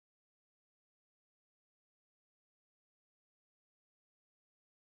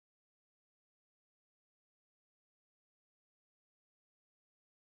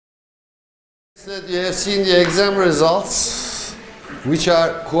You have seen the exam results, which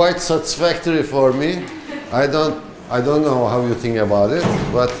are quite satisfactory for me. I don't know how you think about it,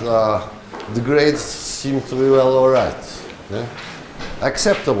 but the grades seem to be well alright. Yeah?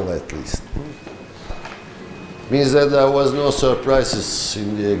 Acceptable at least. Means that there was no surprises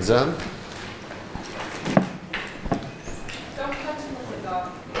in the exam.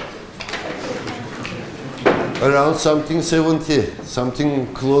 Around something 70,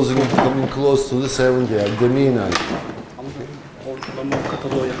 something coming close to the 70, the mean I think.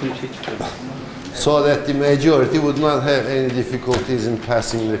 So that the majority would not have any difficulties in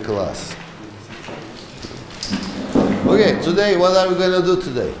passing the class. Okay, today, what are we going to do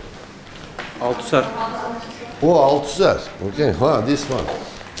today? Althusser. Oh, Althusser. Okay, this one.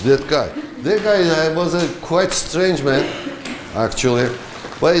 That guy. That guy was a quite strange man, actually,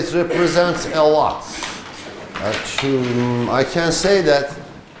 but it represents a lot. Actually, I can say that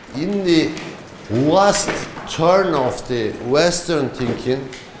in the last turn of the Western thinking,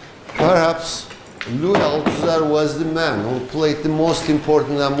 perhaps Louis Althusser was the man who played the most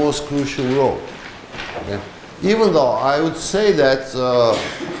important and most crucial role. Okay? Even though I would say that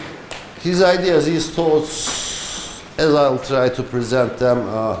his ideas, his thoughts, as I'll try to present them,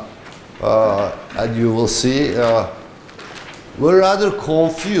 and you will see, were rather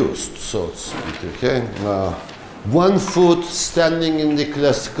confused, so to speak. Okay? One foot standing in the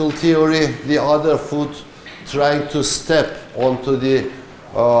classical theory, the other foot trying to step onto the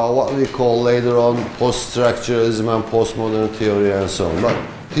what we call later on post-structuralism and postmodern theory and so on. But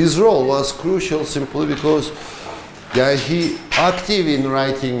his role was crucial simply because he active in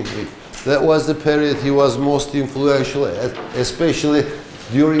writing. That was the period he was most influential, especially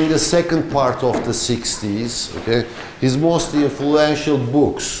during the second part of the 60s. Okay? His most influential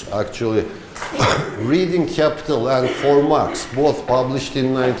books, actually, Reading Capital and For Marx, both published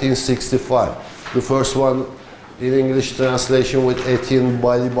in 1965. The first one in English translation with Etienne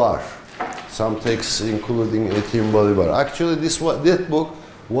Balibar. Some texts including Etienne Balibar. Actually, that book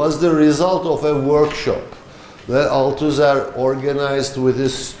was the result of a workshop that Althusser organized with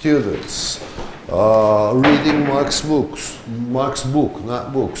his students, reading Marx books,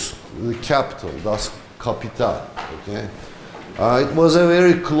 not books, the Capital, Das Kapital. Okay? It was a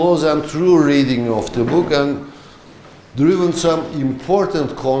very close and true reading of the book and driven some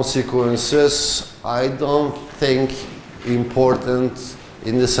important consequences. I don't think important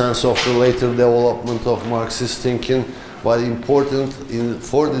in the sense of the later development of Marxist thinking, but important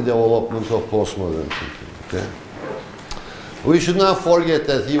for the development of postmodern thinking. Okay? We should not forget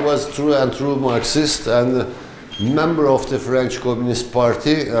that he was true Marxist and a member of the French Communist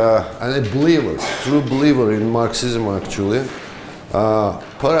Party and a believer, true believer in Marxism actually.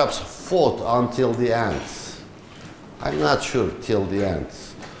 Perhaps fought until the end. I'm not sure till the end.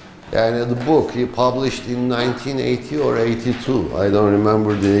 And the book he published in 1980 or 82, I don't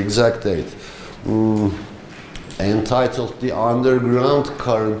remember the exact date, entitled The Underground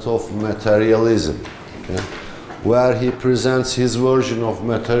Current of Materialism, okay? Where he presents his version of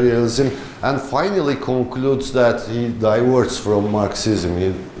materialism and finally concludes that he diverts from Marxism.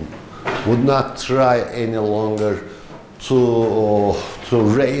 He would not try any longer to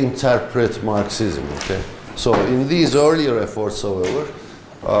reinterpret Marxism. Okay? So in these earlier efforts, however,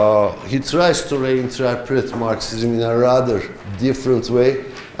 he tries to reinterpret Marxism in a rather different way,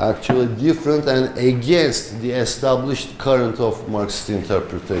 actually different and against the established current of Marxist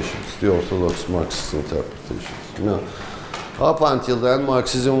interpretations, the orthodox Marxist interpretations. You know, up until then,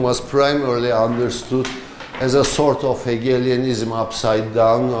 Marxism was primarily understood as a sort of Hegelianism upside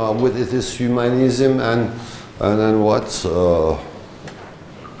down, with its humanism and then what?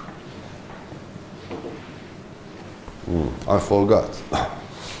 I forgot.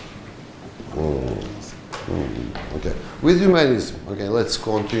 Okay, with humanism. Okay, let's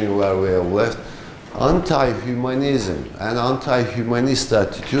continue where we have left. Anti-humanism and anti-humanist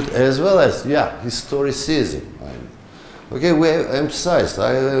attitude, as well as historicism. Okay, I have emphasized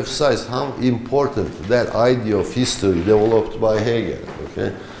how important that idea of history developed by Hegel.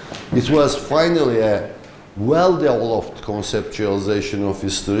 Okay, it was finally a well-developed conceptualization of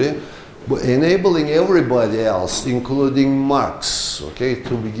history, but enabling everybody else, including Marx, okay,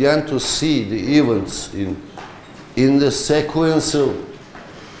 to begin to see the events in the sequential,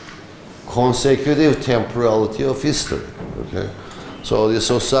 consecutive temporality of history. Okay, so the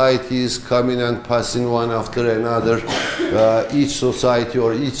societies coming and passing one after another. Each society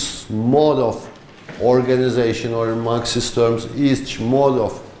or each mode of organization, or in Marxist terms, each mode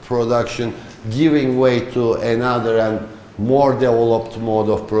of production giving way to another and more developed mode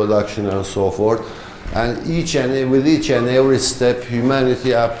of production and so forth. And with each and every step,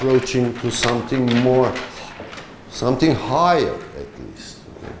 humanity approaching to something more, something higher at least.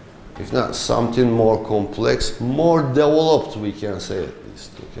 Okay? If not something more complex, more developed, we can say at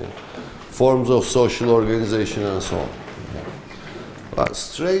least. Okay? Forms of social organization and so on. Okay? But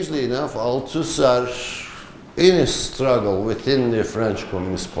strangely enough, Althusser, in his struggle within the French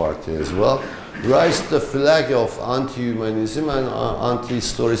Communist Party as well, raised the flag of anti-humanism and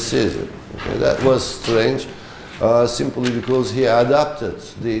anti-historicism. Okay, that was strange, simply because he adopted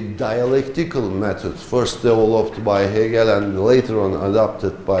the dialectical method first developed by Hegel and later on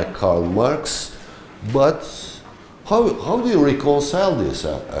adopted by Karl Marx. But how do you reconcile this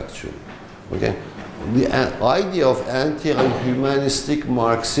actually? Okay, the idea of anti-humanistic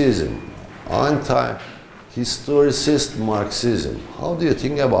Marxism, anti-historicist Marxism, how do you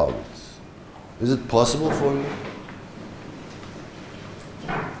think about it? Is it possible for you?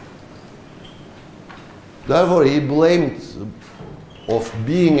 Therefore, he blamed of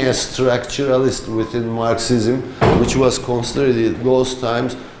being a structuralist within Marxism, which was considered at those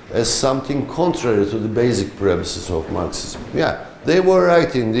times as something contrary to the basic premises of Marxism. Yeah, they were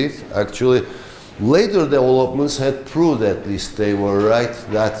right indeed. Actually, later developments had proved, at least they were right,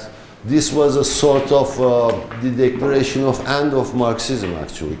 that this was a sort of the declaration of end of Marxism,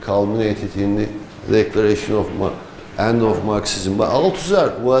 actually, culminated in the declaration of end of Marxism. But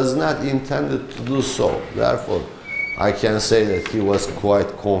Althusser was not intended to do so. Therefore, I can say that he was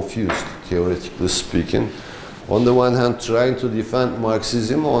quite confused, theoretically speaking. On the one hand, trying to defend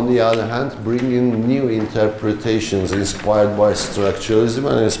Marxism, on the other hand, bringing new interpretations inspired by structuralism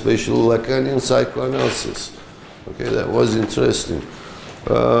and especially Lacanian psychoanalysis. Okay, that was interesting.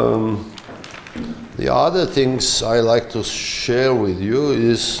 The other things I like to share with you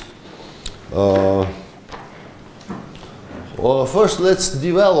is, well, first let's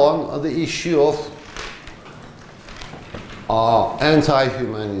dwell on the issue of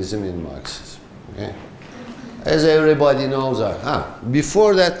anti-humanism in Marxism. Okay? As everybody knows,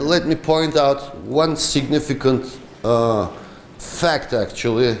 before that, let me point out one significant fact,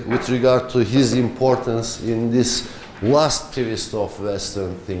 actually, with regard to his importance in this last twist of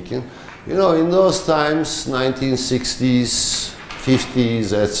Western thinking. You know, in those times, 1960s,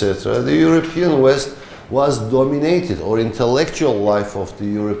 50s, etc., the European West was dominated, or intellectual life of the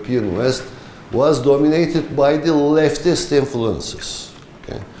European West was dominated by the leftist influences.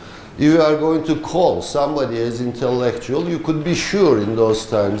 Okay? If you are going to call somebody as intellectual, you could be sure in those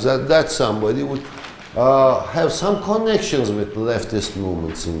times that that somebody would have some connections with leftist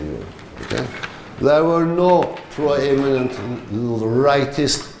movements in Europe. Okay? There were no proeminent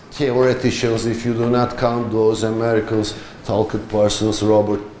rightist theoreticians, if you do not count those Americans, Talcott Parsons,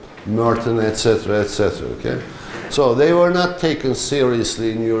 Robert Merton, etc., etc. Okay? So they were not taken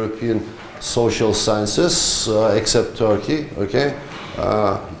seriously in European social sciences, except Turkey, okay?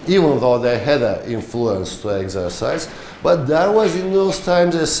 Even though they had an influence to exercise. But there was in those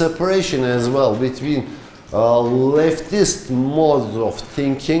times a separation as well between leftist modes of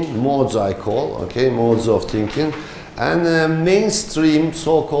thinking, modes I call, okay, modes of thinking, and mainstream,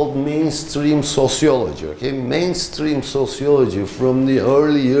 so-called mainstream sociology, okay? Mainstream sociology from the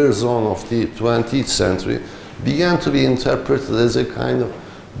early years on of the 20th century began to be interpreted as a kind of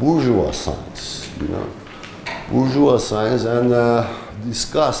bourgeois science, you know, bourgeois science, and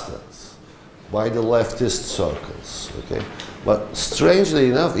discussed by the leftist circles, okay? But strangely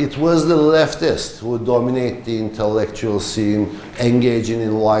enough, it was the leftists who dominate the intellectual scene, engaging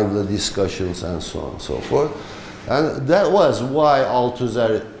in lively discussions and so on and so forth. And that was why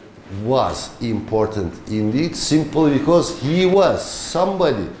Althusser was important indeed, simply because he was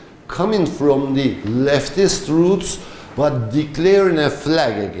somebody coming from the leftist roots, but declaring a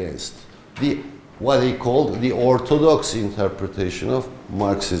flag against the what he called the orthodox interpretation of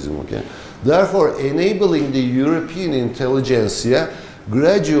Marxism. Okay? Therefore, enabling the European intelligentsia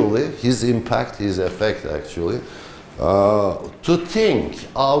gradually, his impact, his effect actually, to think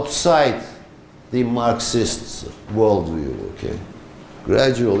outside the Marxist worldview. Okay?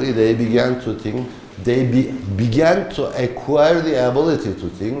 Gradually, they began to think, they began to acquire the ability to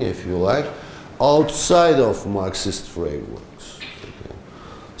think, if you like, outside of Marxist frameworks. Okay?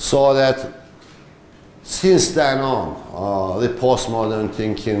 So that since then on, the postmodern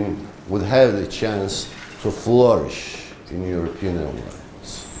thinking would have the chance to flourish in European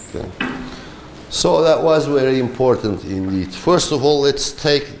environments. Okay? So that was very important indeed. First of all, let's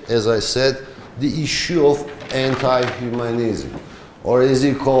take, as I said, the issue of anti-humanism, or as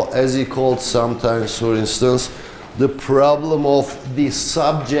he called sometimes, for instance, the problem of the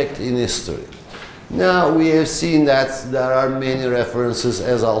subject in history. Now we have seen that there are many references,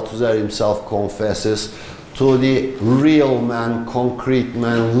 as Althusser himself confesses, to the real man, concrete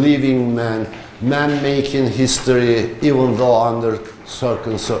man, living man, man making history, even though under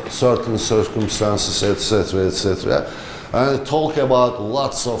certain circumstances, etc., etc. And talk about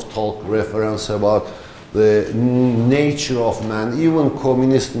lots of talk, reference about the nature of man, even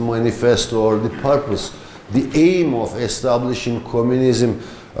Communist Manifesto, or the purpose, the aim of establishing communism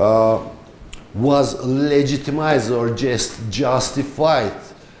was legitimized or just justified,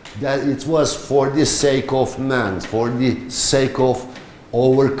 that it was for the sake of man, for the sake of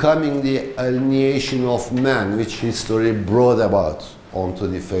overcoming the alienation of man, which history brought about onto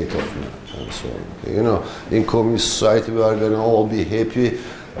the fate of man, and so on. Okay, you know, in communist society we are going to all be happy,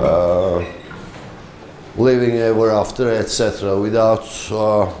 living ever after, etc., without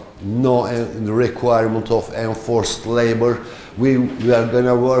no requirement of enforced labor. We are going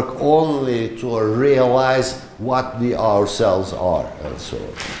to work only to realize what we ourselves are, and so on.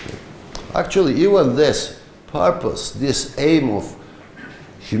 Okay. Actually, even this purpose, this aim of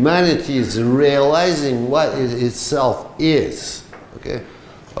humanity is realizing what it itself is, okay,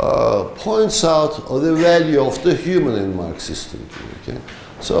 points out the value of the human in Marxist thinking. Okay?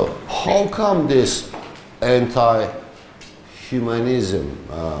 So how come this anti-humanism,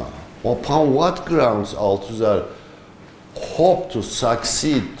 upon what grounds Althusser hoped to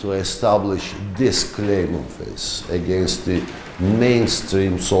succeed to establish this claim of his against the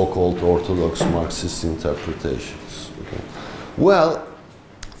mainstream so-called orthodox Marxist interpretations? Okay? Well,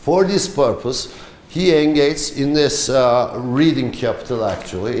 for this purpose, he engaged in this reading capital,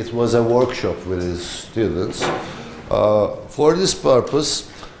 actually. It was a workshop with his students. For this purpose,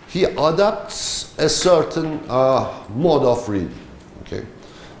 he adopts a certain mode of reading. Okay?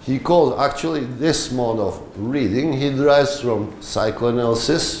 He calls, actually, this mode of reading, he derives from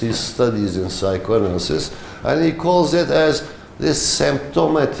psychoanalysis, his studies in psychoanalysis, and he calls it as this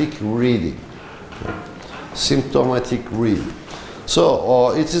symptomatic reading. Okay? Symptomatic reading.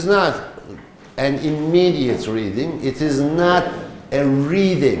 So it is not an immediate reading, it is not a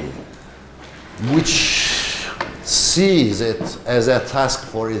reading which sees it as a task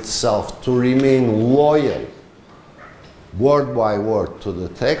for itself to remain loyal word by word to the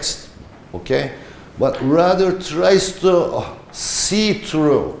text, okay, but rather tries to see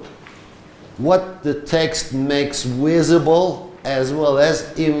through what the text makes visible as well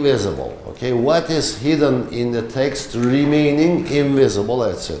as invisible, okay, what is hidden in the text remaining invisible,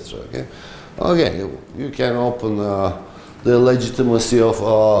 etc. Okay, okay, you can open the legitimacy of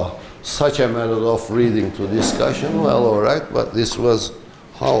such a method of reading to discussion. Well, all right, but this was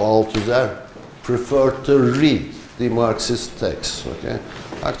how Althusser preferred to read the Marxist texts. Okay,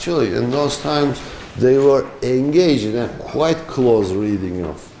 actually, in those times they were engaged in a quite close reading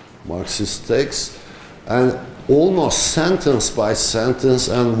of Marxist texts, and almost sentence by sentence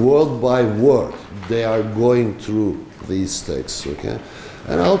and word by word they are going through these texts. Okay,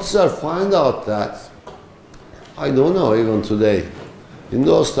 and Althusser find out that, I don't know, even today, in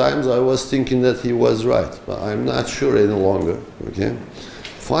those times I was thinking that he was right, but I'm not sure any longer. Okay,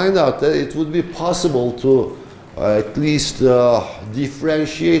 find out that it would be possible to at least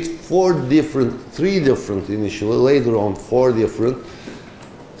differentiate three different initially, later on 4 different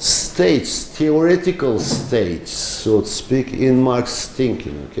states, theoretical states, so to speak, in Marxist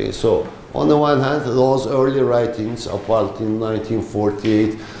thinking. Okay, so on the one hand, those early writings, apart in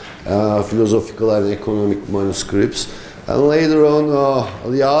 1948, philosophical and economic manuscripts, and later on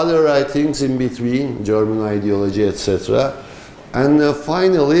the other writings in between, German ideology, etc. And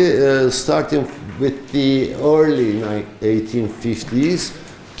finally, starting with the early 1850s,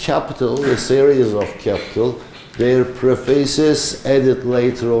 Capital, the series of Capital, their prefaces added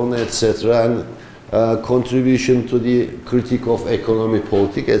later on, etc., and contribution to the critique of economy,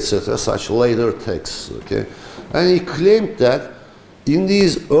 politics, etc., such later texts. Okay, and he claimed that in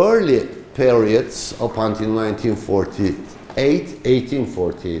these early periods, up until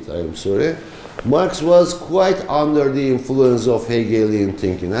 1848, I am sorry, Marx was quite under the influence of Hegelian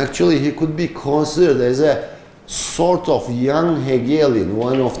thinking. Actually, he could be considered as a sort of young Hegelian,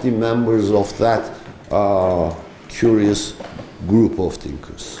 one of the members of that curious group of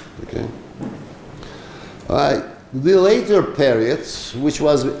thinkers. Okay. The later periods, which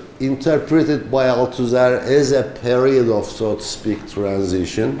was interpreted by Althusser as a period of, so to speak,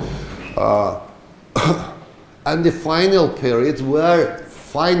 transition, and the final period where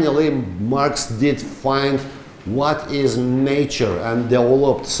finally Marx did find what is nature and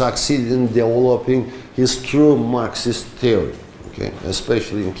succeeded in developing his true Marxist theory, okay,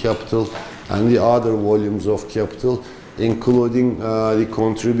 especially in Capital and the other volumes of Capital, including the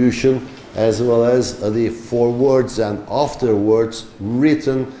contribution as well as the forewords and afterwords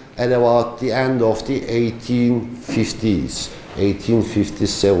written at about the end of the 1850s,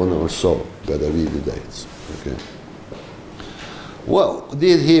 1857 or so, gotta be the dates, okay. What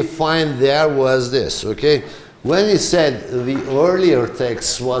did he find there was this, okay. When he said the earlier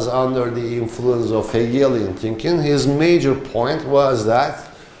text was under the influence of Hegelian thinking, his major point was that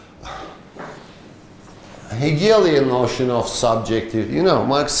Hegelian notion of subjective, you know,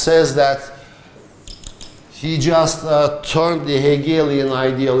 Marx says that he just turned the Hegelian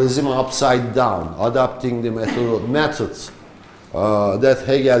idealism upside down, adopting the methods that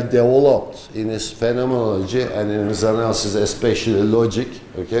Hegel developed in his phenomenology and in his analysis, especially logic,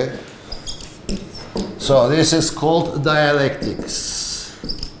 okay? So this is called dialectics.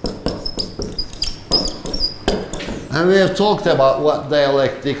 And we have talked about what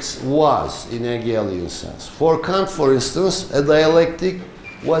dialectics was in a Hegelian sense. For Kant, for instance, a dialectic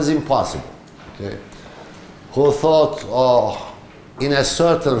was impossible, okay? Who thought, in a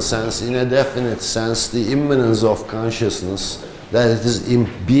certain sense, in a definite sense, the immanence of consciousness, that it is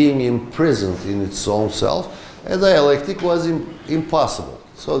being imprisoned in its own self, a dialectic was impossible.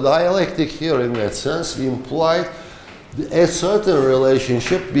 So dialectic here in that sense implied a certain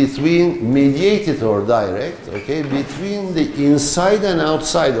relationship between mediated or direct, okay, between the inside and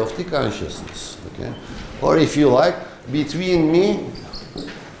outside of the consciousness, okay, or if you like, between me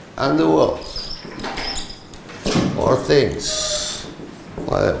and the world, or things,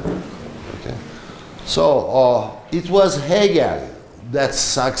 whatever, okay. So it was Hegel that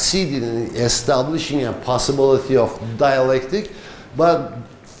succeeded in establishing a possibility of dialectic, but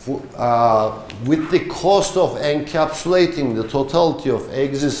with the cost of encapsulating the totality of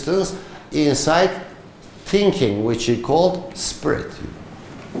existence inside thinking, which he called spirit.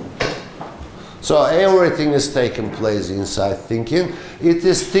 So everything is taking place inside thinking. It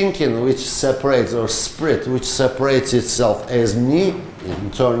is thinking which separates, or spirit which separates itself as me,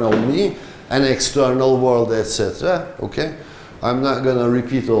 internal me, and external world, etc. Okay, I'm not going to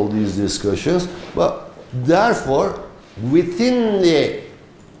repeat all these discussions, but therefore within the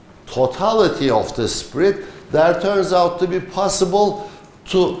totality of the spirit, there turns out to be possible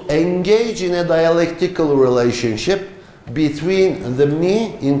to engage in a dialectical relationship between the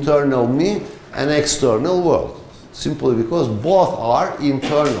me, internal me, and external world. Simply because both are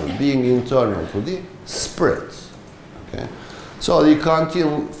internal, being internal to the spirit. Okay? So the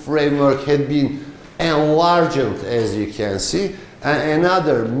Kantian framework had been enlarged, as you can see, and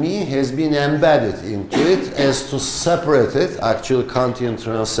another me has been embedded into it as to separate it, actually Kantian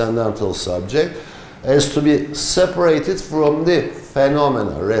transcendental subject, as to be separated from the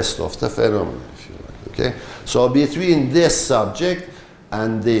phenomena, rest of the phenomena, if you like, okay? So between this subject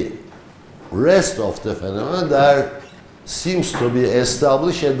and the rest of the phenomena, there seems to be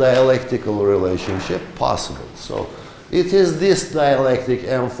established a dialectical relationship possible. So it is this dialectic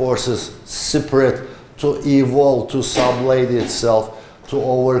enforces spirit to evolve, to sublate itself, to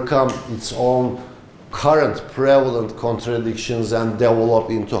overcome its own current prevalent contradictions and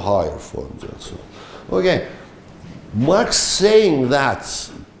develop into higher forms and so on. Okay, Marx saying that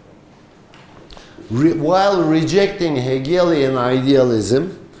while rejecting Hegelian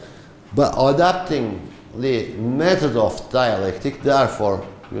idealism, but adopting the method of dialectic, therefore,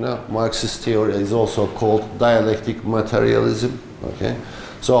 you know, Marxist theory is also called dialectic materialism, okay?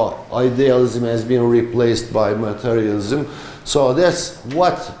 So idealism has been replaced by materialism. So that's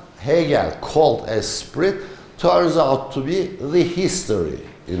what Hegel called as spirit turns out to be the history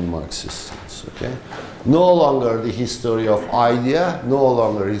in Marxist sense, okay? No longer the history of idea, no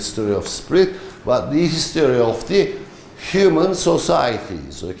longer history of spirit, but the history of the human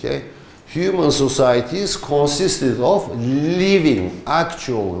societies, okay? Human societies consisted of living,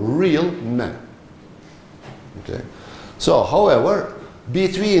 actual, real men, okay? So, however,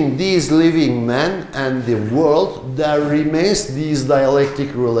 between these living men and the world, there remains this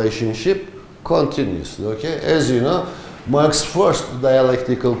dialectic relationship continuously, okay? As you know, Marx's first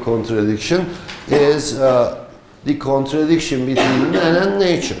dialectical contradiction is the contradiction between man and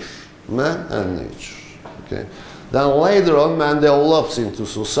nature. Man and nature, okay? Then later on, man develops into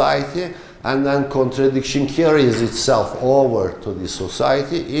society, and then contradiction carries itself over to the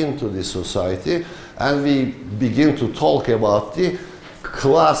society, into the society, and we begin to talk about the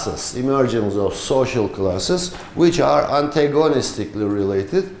classes, emergence of social classes, which are antagonistically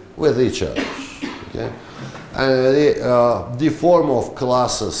related with each other. Okay? And the form of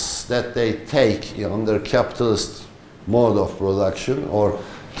classes that they take under capitalist mode of production or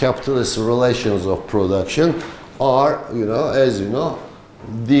capitalist relations of production are, you know, as you know,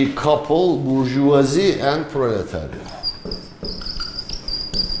 the couple bourgeoisie and proletariat.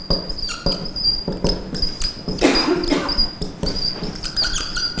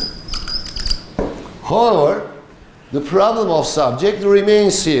 However, the problem of subject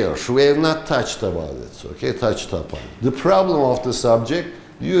remains here. We have not touched about it, okay, touched upon. The problem of the subject,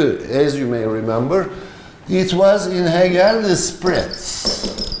 as you may remember, it was in Hegel the spirit.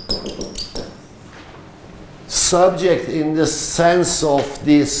 Subject in the sense of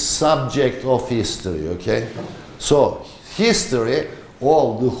the subject of history, okay? So, history, the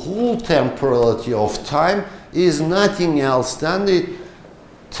whole temporality of time is nothing else than the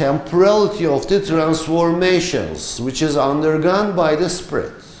temporality of the transformations which is undergone by the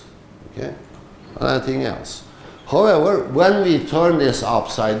spirit, okay? Nothing else. However, when we turn this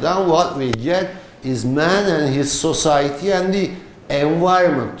upside down, what we get is man and his society and the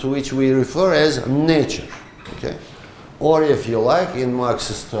environment to which we refer as nature, okay? Or if you like, in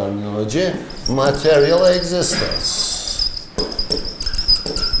Marxist terminology, material existence,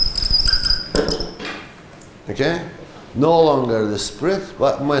 okay? No longer the spirit,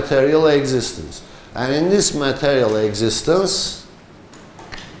 but material existence. And in this material existence,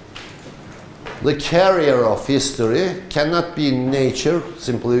 the carrier of history cannot be nature,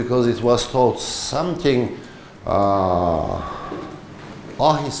 simply because it was taught something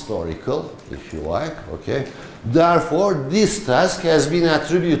ahistorical, if you like, okay? Therefore, this task has been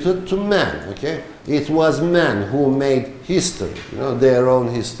attributed to man, okay? It was man who made history, you know, their own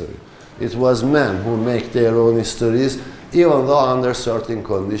history. It was men who make their own histories, even though under certain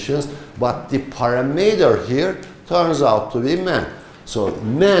conditions, but the parameter here turns out to be man. So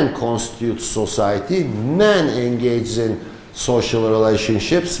man constitutes society, man engages in social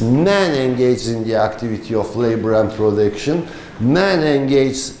relationships, man engages in the activity of labor and production, man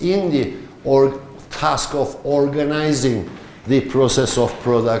engages in the task of organizing the process of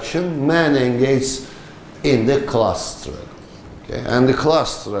production, man engages in the class struggle. Okay? And the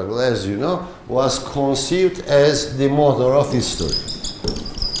class struggle, as you know, was conceived as the motor of history.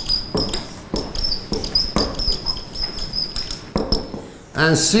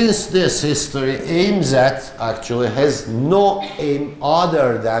 And since this history aims at, actually has no aim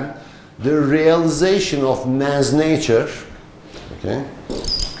other than the realization of man's nature, okay?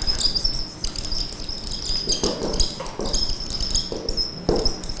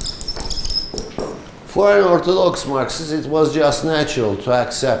 For an orthodox Marxist, it was just natural to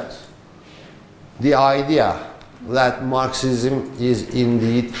accept the idea that Marxism is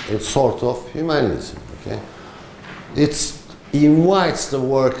indeed a sort of humanism, okay? It invites the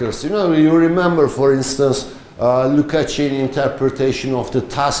workers. You know, you remember, for instance, Lukács' interpretation of the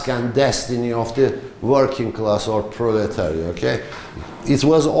task and destiny of the working class or proletariat, okay? It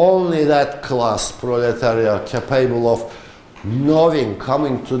was only that class, proletariat, capable of knowing,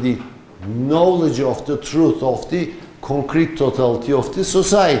 coming to the knowledge of the truth of the concrete totality of the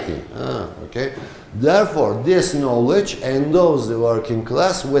society. Okay? Therefore, this knowledge endows the working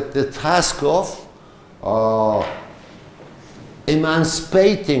class with the task of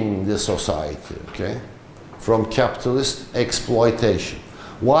emancipating the society, okay, from capitalist exploitation,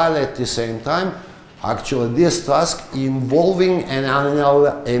 while at the same time, actually this task involving an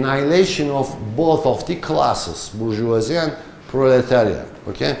annihilation of both of the classes, bourgeoisie and proletariat,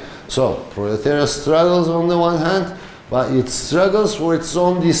 okay? So, proletariat struggles on the one hand, but it struggles for its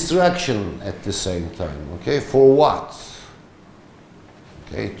own destruction at the same time, okay? For what?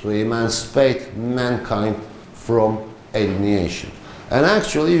 Okay, to emancipate mankind from alienation. And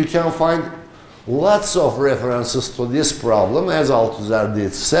actually you can find lots of references to this problem, as Althusser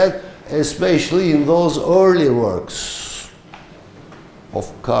did said, especially in those early works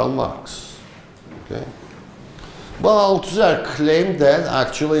of Karl Marx. Okay? But Althusser claimed that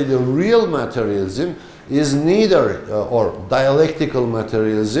actually the real materialism is neither, or dialectical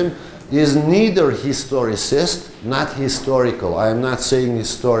materialism, is neither historicist, not historical. I am not saying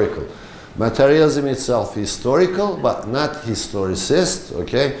historical. Materialism itself is historical, but not historicist,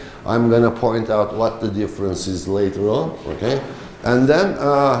 okay? I'm going to point out what the difference is later on, okay? And then,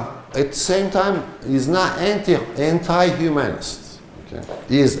 at the same time, is not anti-humanist, okay?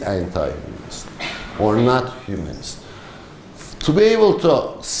 Is anti-humanist, or not humanist. To be able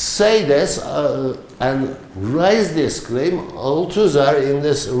to say this and raise this claim, Althusser, in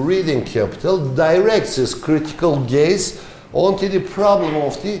this reading capital, directs his critical gaze onto the problem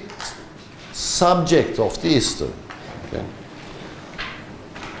of the subject of the history. Okay.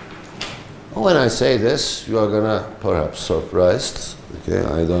 When I say this, you are gonna perhaps surprised. Okay,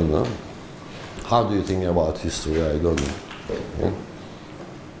 I don't know. How do you think about history? I don't know. Okay.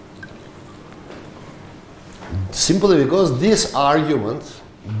 Simply because this argument,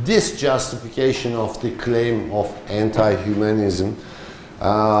 this justification of the claim of anti-humanism,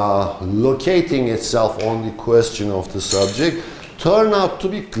 locating itself on the question of the subject, turn out to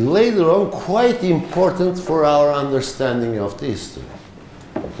be later on quite important for our understanding of the history.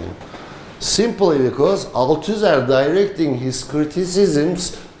 Okay. Simply because Althusser directing his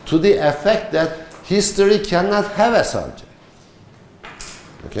criticisms to the effect that history cannot have a subject.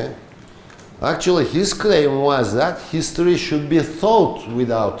 Okay. Actually, his claim was that history should be thought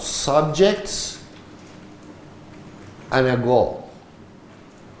without subjects and a goal.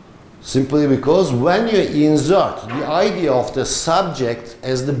 Simply because when you insert the idea of the subject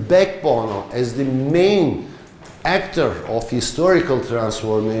as the backbone, as the main actor of historical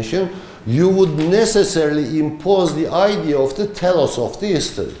transformation, you would necessarily impose the idea of the telos of the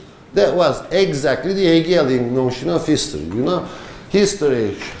history. That was exactly the Hegelian notion of history. You know,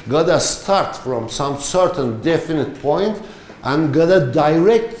 history gotta start from some certain definite point and gotta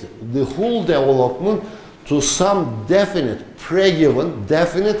direct the whole development to some definite, pre-given,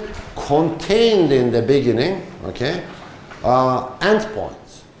 definite, contained in the beginning, okay, endpoint.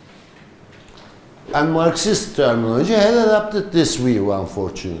 And Marxist terminology had adopted this view,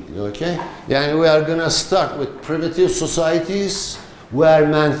 unfortunately, okay? Yani we are gonna start with primitive societies where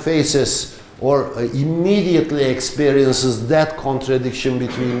man faces or immediately experiences that contradiction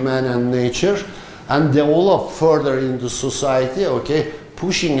between man and nature and develop further into society, okay,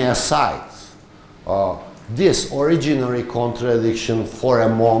 pushing aside this originary contradiction for a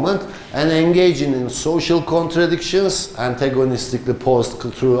moment and engaging in social contradictions, antagonistically posed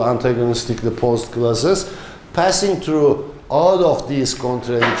classes, passing through out of these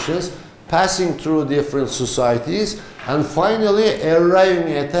contradictions, passing through different societies, and finally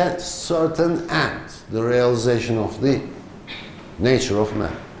arriving at a certain end, the realization of the nature of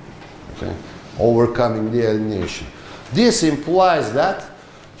man, okay? Overcoming the alienation. This implies that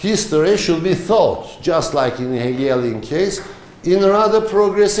history should be thought, just like in the Hegelian case, in rather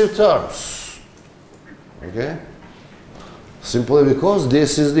progressive terms. Okay? Simply because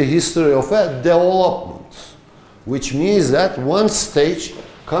this is the history of a development, which means that one stage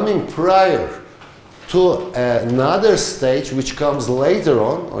coming prior to another stage which comes later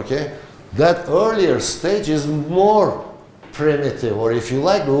on, okay, that earlier stage is more primitive, or if you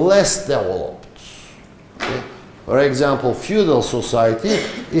like, less developed. Okay? For example, feudal society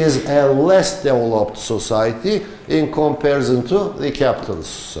is a less developed society in comparison to the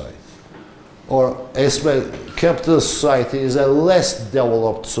capitalist society. Or capitalist society is a less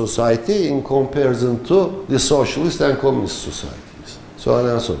developed society in comparison to the socialist and communist societies. So on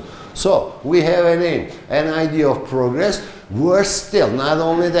and so on. So we have an aim, an idea of progress. We're still, not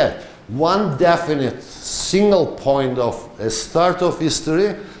only that, one definite single point of a start of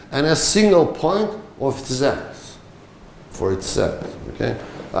history and a single point of its end. For itself, okay?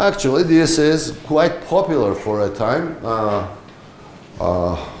 Actually, this is quite popular for a time.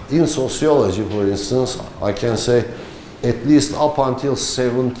 In sociology, for instance, I can say at least up until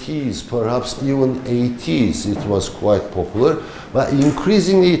 70s, perhaps even 80s, it was quite popular. But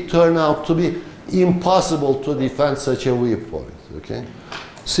increasingly, it turned out to be impossible to defend such a viewpoint, okay?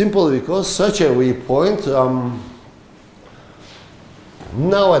 Simply because such a viewpoint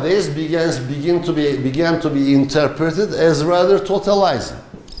nowadays began to be interpreted as rather totalizing.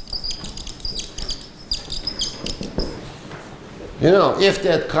 You know, if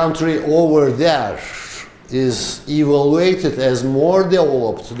that country over there is evaluated as more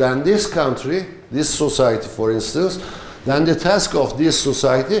developed than this country, this society, for instance, then the task of this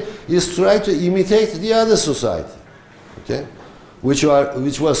society is to try to imitate the other society, okay, which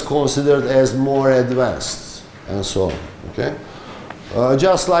was considered as more advanced, and so on, okay.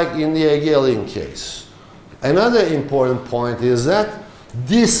 Just like in the Hegelian case. Another important point is that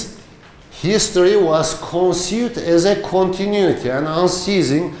this history was conceived as a continuity, an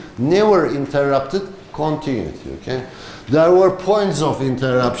unceasing, never interrupted continuity. Okay? There were points of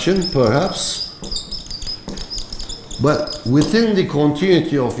interruption, perhaps, but within the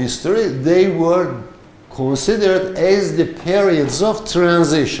continuity of history, they were considered as the periods of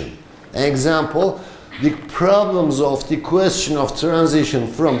transition. Example, the problems of the question of transition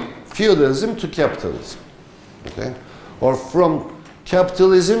from feudalism to capitalism, okay, or from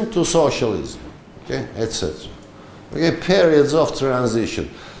capitalism to socialism, okay, etc. Okay, periods of transition.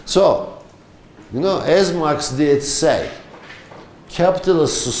 So, you know, as Marx did say,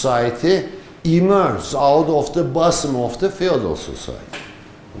 capitalist society emerged out of the bosom of the feudal society,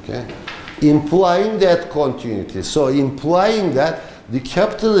 okay, implying that continuity. So, implying that the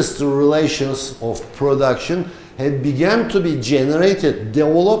capitalist relations of production had begun to be generated,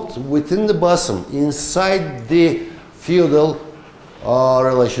 developed within the bosom, inside the feudal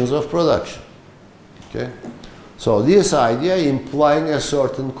relations of production. Okay? So this idea implying a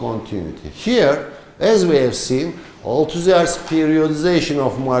certain continuity. Here, As we have seen, Althusser's periodization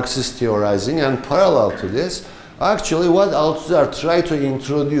of Marxist theorizing, and parallel to this, actually what Althusser tried to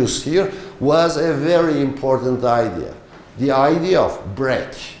introduce here was a very important idea. The idea of break.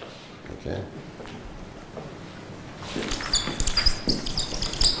 Okay?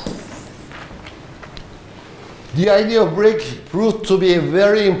 The idea of break proved to be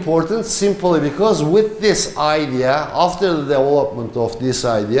very important simply because with this idea, after the development of this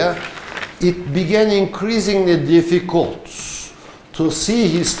idea, it began increasingly difficult to see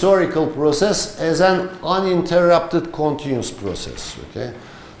historical process as an uninterrupted continuous process. Okay?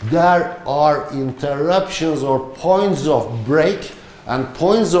 There are interruptions or points of break, and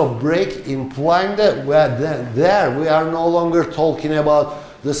points of break implying that there we are no longer talking about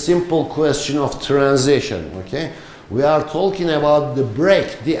the simple question of transition. Okay? We are talking about the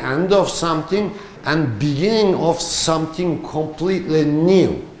break, the end of something and beginning of something completely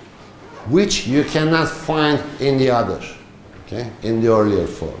new, which you cannot find in the other, okay, in the earlier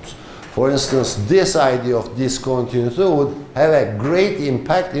forms. For instance, this idea of discontinuity would have a great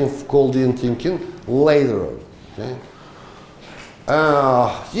impact in Foucauldian thinking later on. Okay?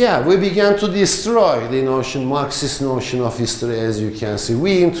 Yeah, we began to destroy the notion, Marxist notion of history, as you can see.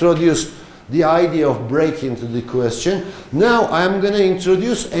 We introduced the idea of break into the question. Now I'm going to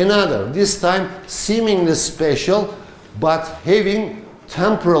introduce another, this time seemingly special, but having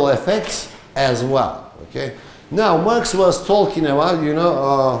temporal effects as well. Okay. Now Marx was talking about, you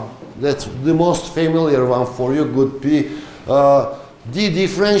know, that the most familiar one for you could be the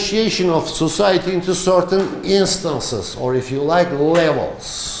differentiation of society into certain instances, or if you like,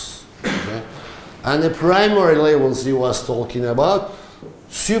 levels. Okay. And the primary levels he was talking about,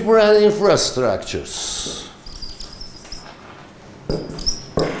 super and infrastructures.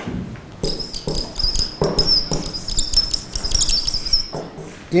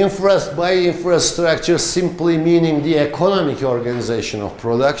 By infrastructure simply meaning the economic organization of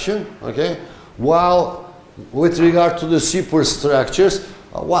production, okay? While with regard to the superstructures,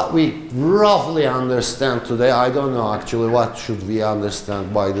 what we roughly understand today, I don't know actually what should we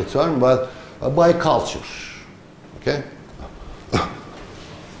understand by the term, but by culture, okay?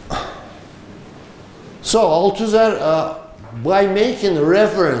 So Althusser, by making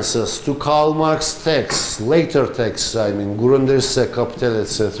references to Karl Marx texts, later texts, I mean, Grundrisse, Kapital,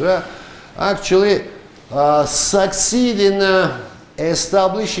 etc., actually succeed in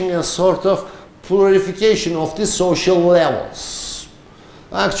establishing a sort of plurification of the social levels,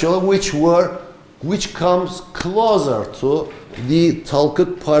 actually, which comes closer to the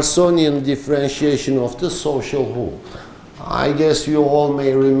Talcott-Parsonian differentiation of the social whole. I guess you all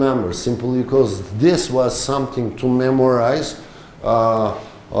may remember, simply because this was something to memorize,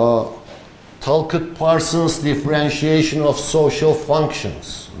 Talcott-Parsons' differentiation of social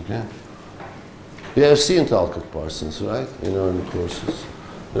functions. Okay? You have seen Talcott-Parsons, right, in early courses?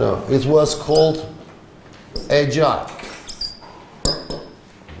 No, it was called agile,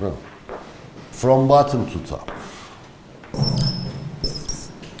 no, from bottom to top.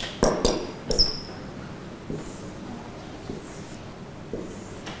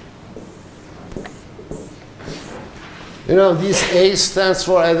 You know, this A stands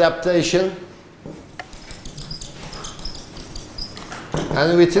for adaptation.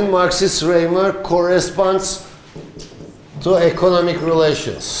 And within Marxist framework corresponds to economic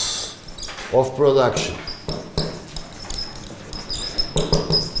relations of production.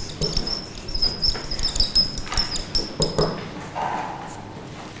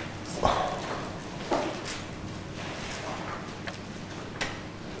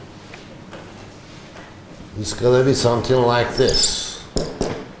 It's gonna be something like this.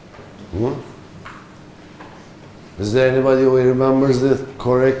 Is there anybody who remembers it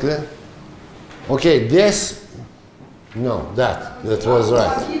correctly? Okay, this, no, that was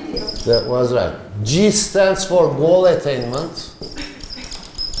right. That was right. G stands for goal attainment,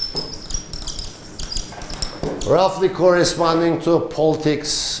 roughly corresponding to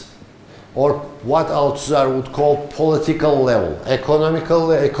politics, or what Althusser would call political level. Economic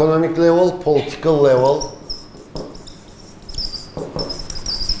level, political level.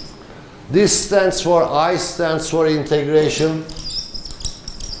 This stands for, I stands for integration,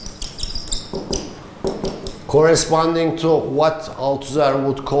 corresponding to what Althusser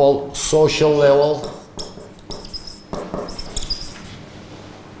would call social level.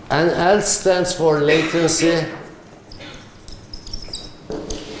 And L stands for latency,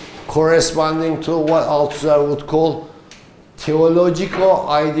 corresponding to what Althusser would call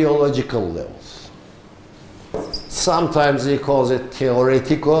theologico-ideological levels. Sometimes he calls it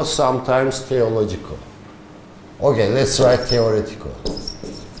theoretico, sometimes theological. Okay, let's write theoretical.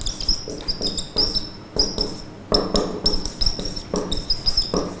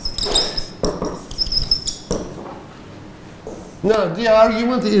 Now, the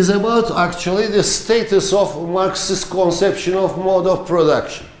argument is about actually the status of Marxist conception of mode of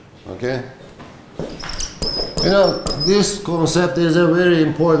production. Okay? You know, this concept is a very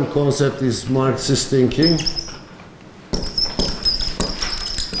important concept in Marxist thinking.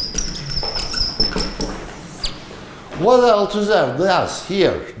 What Althusser does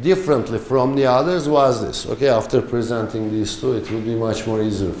here, differently from the others, was this. Okay, after presenting these two, it will be much more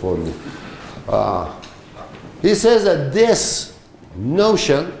easier for me. He says that this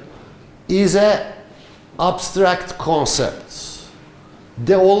notion is an abstract concept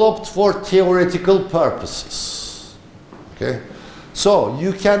developed for theoretical purposes. Okay? So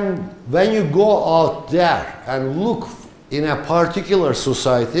you can, when you go out there and look in a particular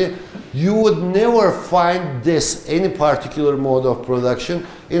society, you would never find this, any particular mode of production,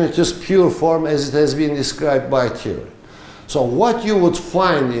 in its pure form as it has been described by theory. So what you would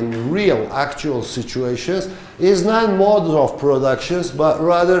find in real, actual situations is not modes of productions, but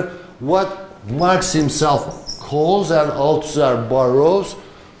rather what Marx himself calls and Althusser borrows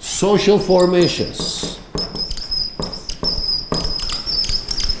social formations.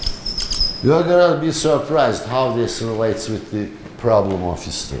 You are going to be surprised how this relates with the problem of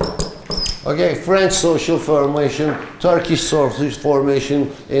history. Okay, French social formation, Turkish social formation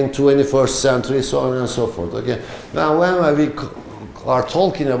in 21st century, so on and so forth. Okay, now when we are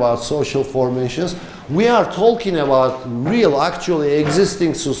talking about social formations, we are talking about real, actually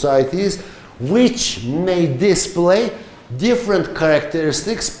existing societies which may display different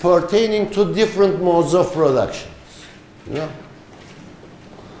characteristics pertaining to different modes of production. You know?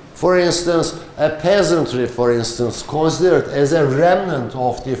 For instance, a peasantry, for instance, considered as a remnant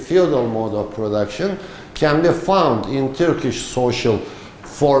of the feudal mode of production, can be found in Turkish social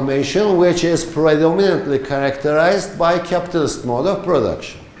formation, which is predominantly characterized by capitalist mode of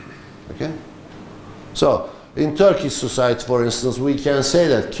production. Okay? So, in Turkish society, for instance, we can say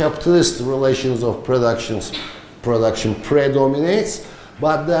that capitalist relations of production predominates,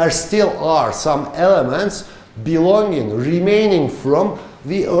 but there still are some elements belonging, remaining from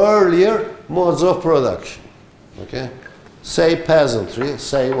the earlier modes of production. Okay? Say peasantry,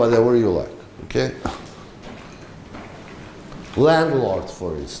 say whatever you like. Okay? Landlord,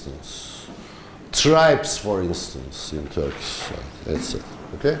 for instance. Tribes, for instance, in Turkish society, etc.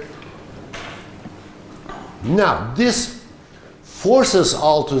 Okay? Now, this forces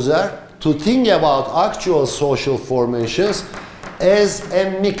Althusser to think about actual social formations as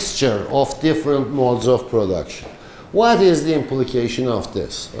a mixture of different modes of production. What is the implication of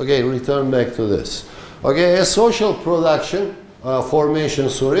this? Okay, return back to this. Okay, a social production formation,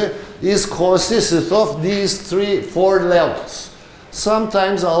 is consisted of these four levels.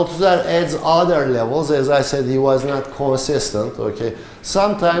 Sometimes Althusser adds other levels. As I said, he was not consistent. Okay,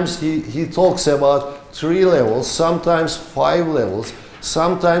 sometimes he talks about 3 levels, sometimes 5 levels,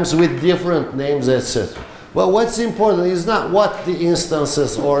 sometimes with different names, etc. But what's important is not what the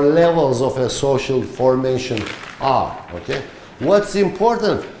instances or levels of a social formation are. Okay, what's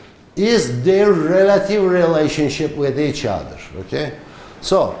important is their relative relationship with each other. Okay,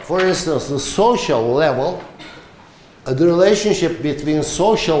 so for instance, the social level, the relationship between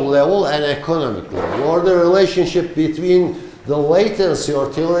social level and economic level, or the relationship between the latency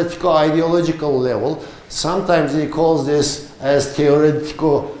or theoretical ideological level. Sometimes he calls this as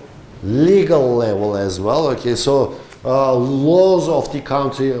theoretical legal level as well. Okay, so laws of the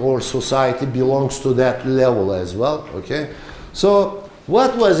country or society belongs to that level as well. Okay, so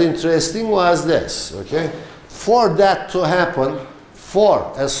what was interesting was this. Okay, for that to happen,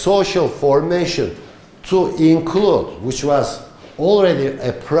 for a social formation to include, which was already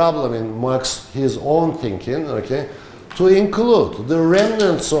a problem in Marx, his own thinking, okay, to include the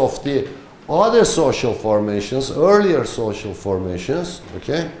remnants of the other social formations, earlier social formations,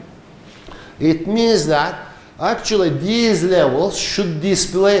 okay, it means that actually these levels should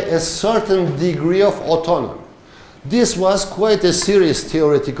display a certain degree of autonomy. This was quite a serious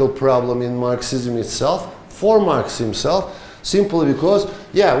theoretical problem in Marxism itself, for Marx himself, simply because,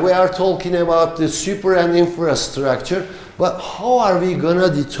 yeah, we are talking about the super and infrastructure, but how are we going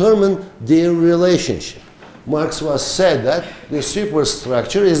to determine their relationship? Marx was said that the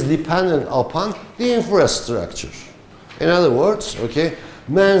superstructure is dependent upon the infrastructure. In other words, okay,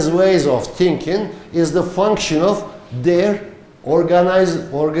 man's ways of thinking is the function of their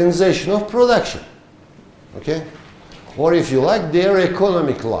organization of production. Okay? Or if you like, their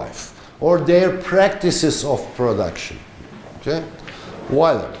economic life, or their practices of production. Okay?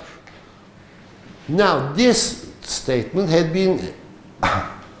 Whatever. Now, this statement had been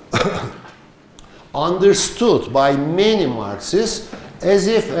understood by many Marxists as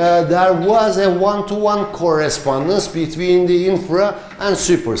if there was a one-to-one correspondence between the infra and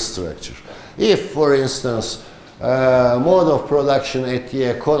superstructure. If, for instance, mode of production at the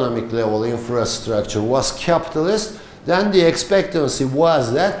economic level infrastructure was capitalist, then the expectancy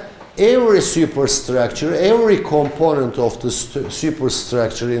was that every superstructure, every component of the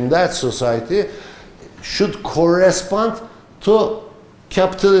superstructure in that society should correspond to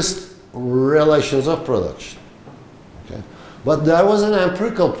capitalist relations of production. Okay? But there was an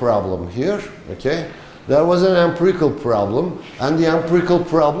empirical problem here. Okay? There was an empirical problem, and the empirical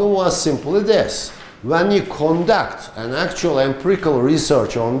problem was simply this. When you conduct an actual empirical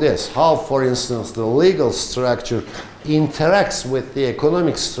research on this, how, for instance, the legal structure interacts with the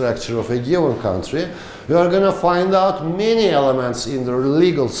economic structure of a given country, you are going to find out many elements in the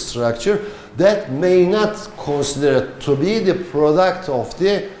legal structure that may not consider it to be the product of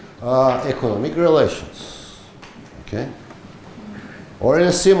the economic relations. Okay? Or in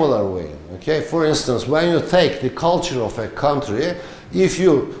a similar way. Okay? For instance, when you take the culture of a country, if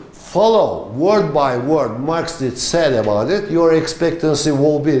you follow word by word Marx did said about it, your expectancy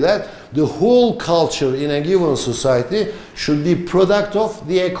will be that the whole culture in a given society should be product of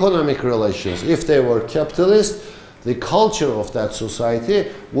the economic relations. If they were capitalist, the culture of that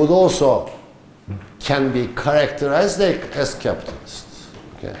society would also can be characterized as capitalist.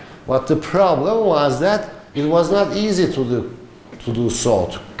 Okay? But the problem was that it was not easy to do so,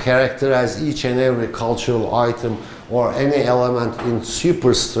 to characterize each and every cultural item or any element in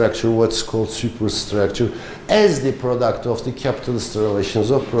superstructure, what's called superstructure, as the product of the capitalist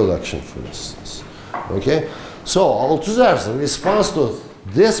relations of production, for instance. Okay? So Althusser's response to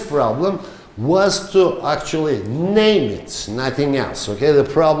this problem was to actually name it, nothing else. Okay? The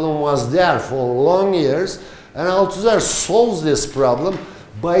problem was there for long years, and Althusser solves this problem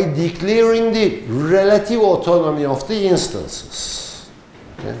by declaring the relative autonomy of the instances.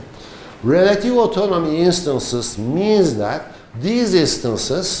 Okay? Relative autonomy instances means that these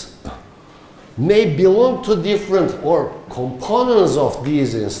instances may belong to different, or components of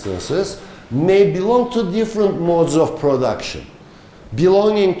these instances may belong to different modes of production,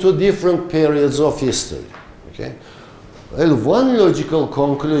 belonging to different periods of history. Okay? Well, one logical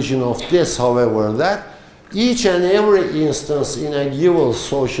conclusion of this, however, that each and every instance in a given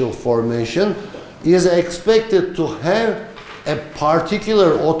social formation is expected to have a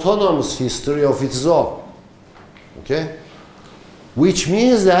particular autonomous history of its own. Okay? Which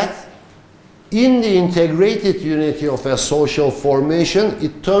means that in the integrated unity of a social formation,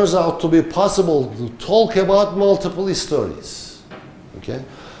 it turns out to be possible to talk about multiple histories. Okay?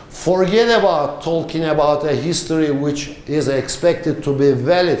 Forget about talking about a history which is expected to be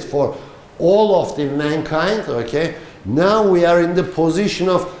valid for all of the mankind. Okay? Now we are in the position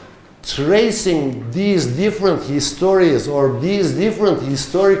of tracing these different histories or these different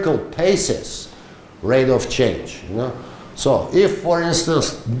historical paces, rate of change. You know? So if, for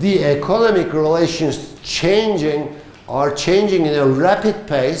instance, the economic relations are changing in a rapid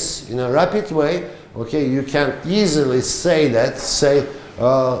pace, in a rapid way, okay, you can easily say that,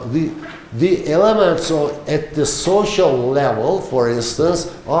 the elements at the social level, for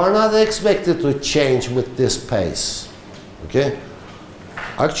instance, are not expected to change with this pace. Okay?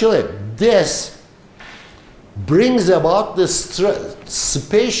 Actually, this brings about the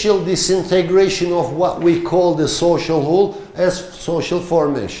spatial disintegration of what we call the social whole as social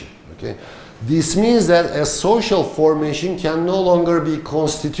formation. Okay? This means that a social formation can no longer be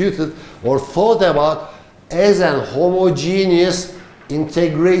constituted or thought about as an homogeneous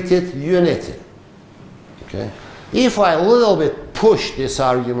integrated unity. Okay? If I a little bit push this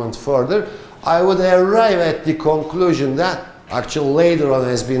argument further, I would arrive at the conclusion that actually later on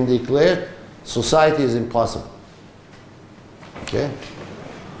has been declared society is impossible. Okay?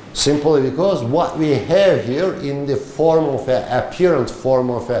 Simply because what we have here in the form of an apparent form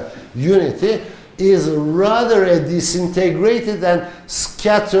of a unity is rather a disintegrated and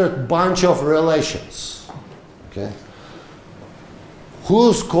scattered bunch of relations. Okay?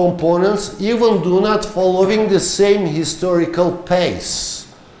 Whose components even do not following the same historical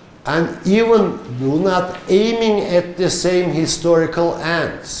pace and even do not aiming at the same historical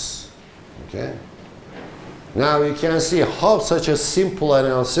ends. Okay? Now you can see how such a simple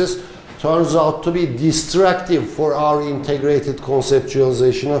analysis turns out to be destructive for our integrated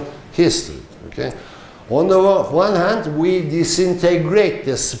conceptualization of history. Okay? On the one hand, we disintegrate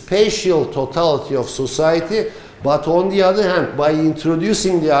the spatial totality of society, but on the other hand, by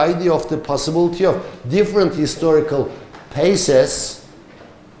introducing the idea of the possibility of different historical paces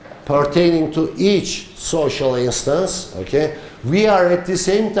pertaining to each social instance, okay, we are at the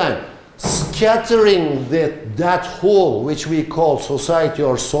same time scattering that whole, which we call society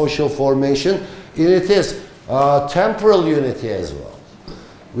or social formation, in it is temporal unity as well.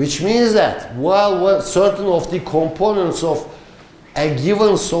 Which means that while certain of the components of a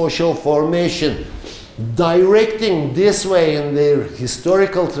given social formation directing this way in their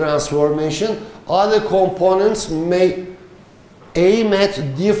historical transformation, other components may aim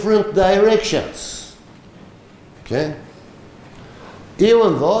at different directions. Okay?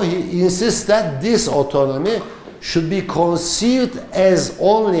 Even though he insists that this autonomy should be conceived as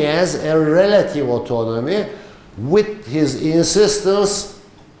only as a relative autonomy, with his insistence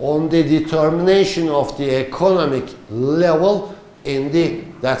on the determination of the economic level in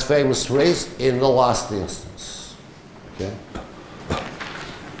that famous phrase, in the last instance. Okay?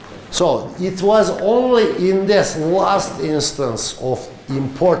 So it was only in this last instance of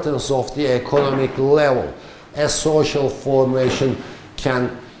importance of the economic level a social formation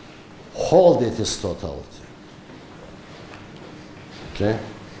can hold its totality. Okay?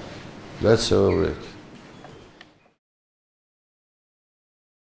 Let's have a break.